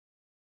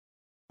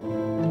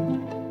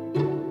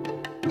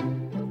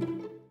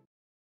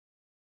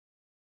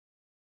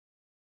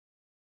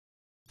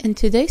In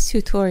today's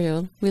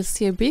tutorial, we'll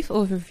see a brief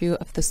overview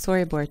of the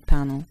Storyboard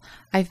panel.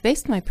 I've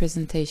based my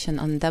presentation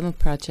on a demo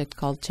project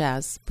called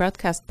Jazz,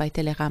 broadcast by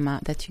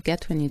Telerama, that you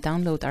get when you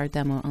download our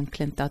demo on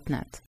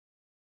Klynt.net.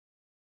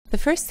 The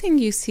first thing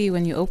you see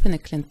when you open a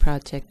Klynt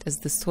project is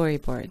the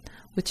Storyboard,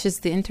 which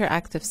is the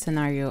interactive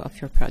scenario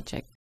of your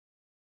project.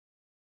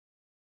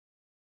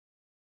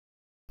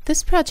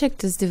 This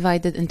project is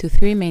divided into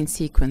 3 main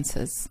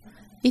sequences.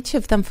 Each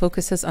of them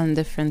focuses on a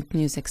different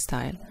music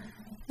style.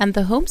 And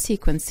the home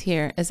sequence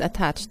here is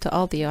attached to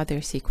all the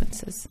other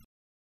sequences.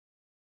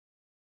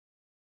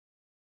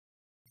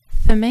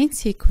 The main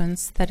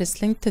sequence that is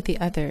linked to the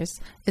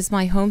others is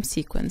my home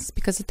sequence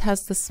because it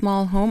has the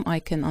small home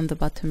icon on the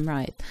bottom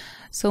right,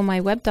 so my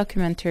web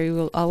documentary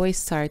will always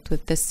start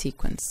with this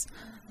sequence.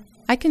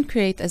 I can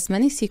create as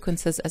many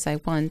sequences as I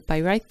want by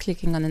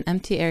right-clicking on an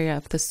empty area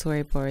of the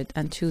storyboard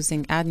and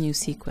choosing Add New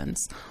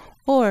Sequence,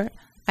 or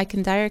I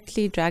can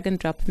directly drag and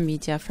drop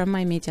media from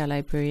my media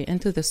library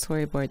into the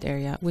storyboard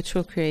area, which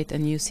will create a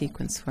new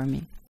sequence for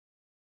me.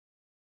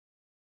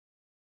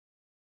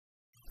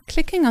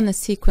 Clicking on a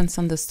sequence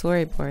on the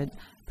storyboard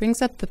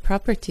brings up the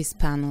Properties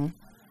panel,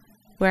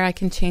 where I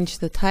can change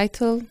the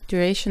title,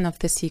 duration of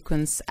the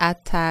sequence,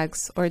 add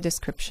tags or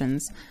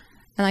descriptions,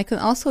 and I can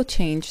also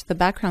change the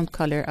background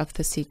color of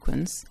the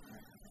sequence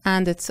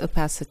and its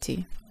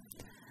opacity.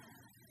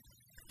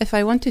 If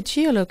I want to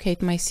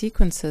geolocate my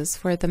sequences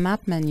for the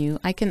map menu,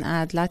 I can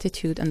add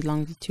latitude and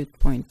longitude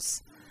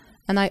points.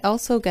 And I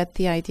also get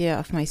the idea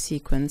of my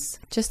sequence,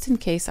 just in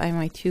case I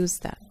might use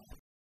that.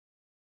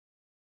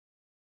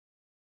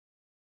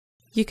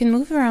 You can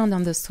move around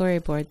on the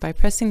storyboard by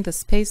pressing the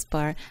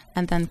spacebar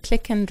and then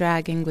click and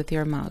dragging with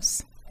your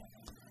mouse.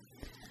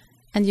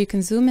 And you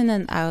can zoom in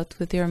and out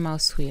with your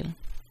mouse wheel.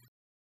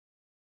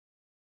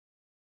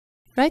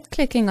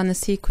 Right-clicking on a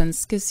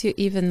sequence gives you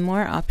even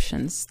more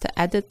options to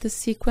edit the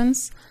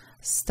sequence,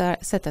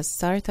 set a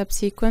startup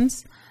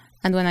sequence,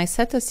 and when I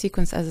set a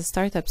sequence as a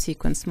startup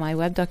sequence, my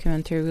web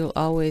documentary will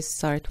always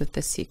start with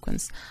this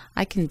sequence.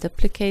 I can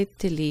duplicate,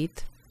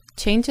 delete,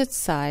 change its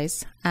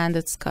size and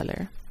its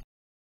color.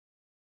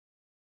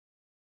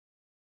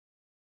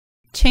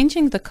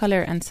 Changing the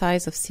color and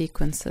size of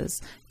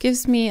sequences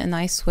gives me a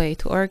nice way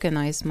to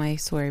organize my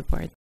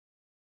storyboard.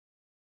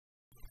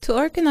 To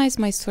organize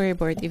my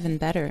storyboard even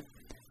better,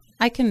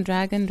 I can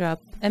drag and drop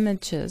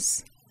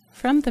images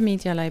from the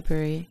media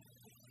library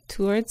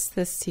towards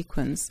this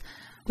sequence,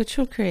 which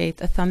will create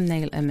a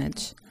thumbnail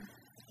image.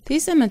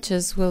 These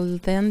images will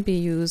then be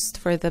used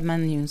for the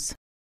menus.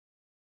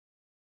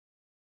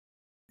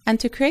 And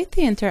to create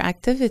the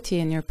interactivity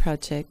in your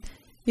project,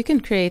 you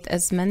can create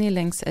as many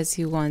links as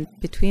you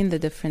want between the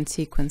different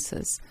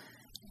sequences.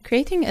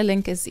 Creating a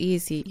link is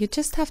easy. You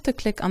just have to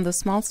click on the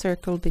small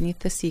circle beneath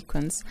the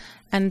sequence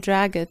and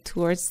drag it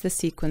towards the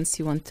sequence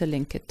you want to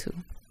link it to.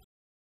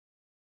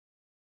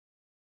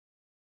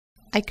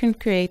 I can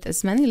create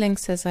as many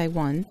links as I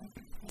want,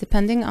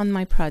 depending on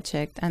my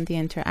project and the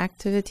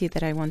interactivity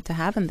that I want to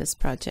have in this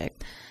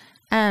project,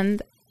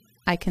 and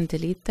I can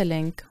delete the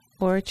link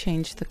or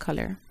change the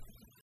color.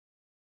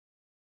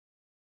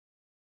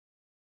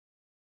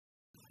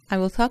 I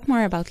will talk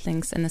more about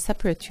links in a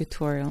separate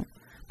tutorial,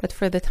 but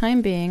for the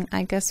time being,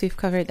 I guess we've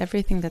covered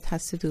everything that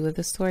has to do with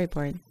the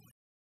storyboard.